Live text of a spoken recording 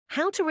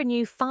How to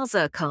renew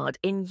Fazaa card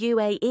in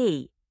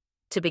UAE.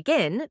 To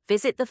begin,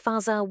 visit the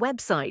Fazaa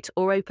website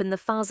or open the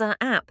Fazaa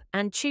app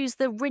and choose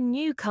the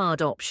Renew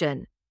Card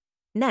option.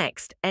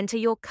 Next, enter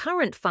your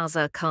current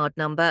Fazaa card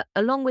number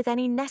along with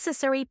any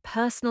necessary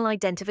personal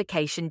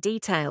identification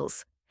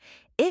details.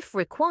 If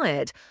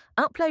required,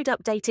 upload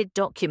updated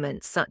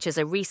documents such as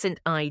a recent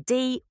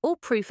ID or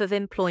proof of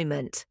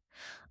employment.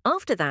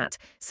 After that,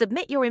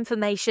 submit your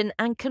information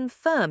and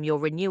confirm your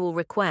renewal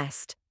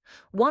request.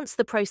 Once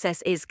the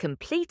process is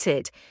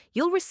completed,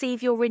 you'll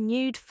receive your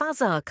renewed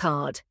Fazaa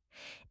card.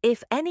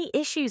 If any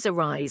issues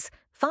arise,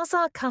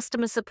 Fazaa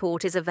customer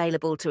support is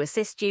available to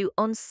assist you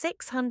on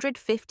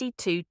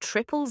 652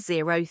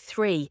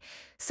 0003.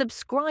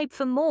 Subscribe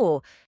for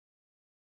more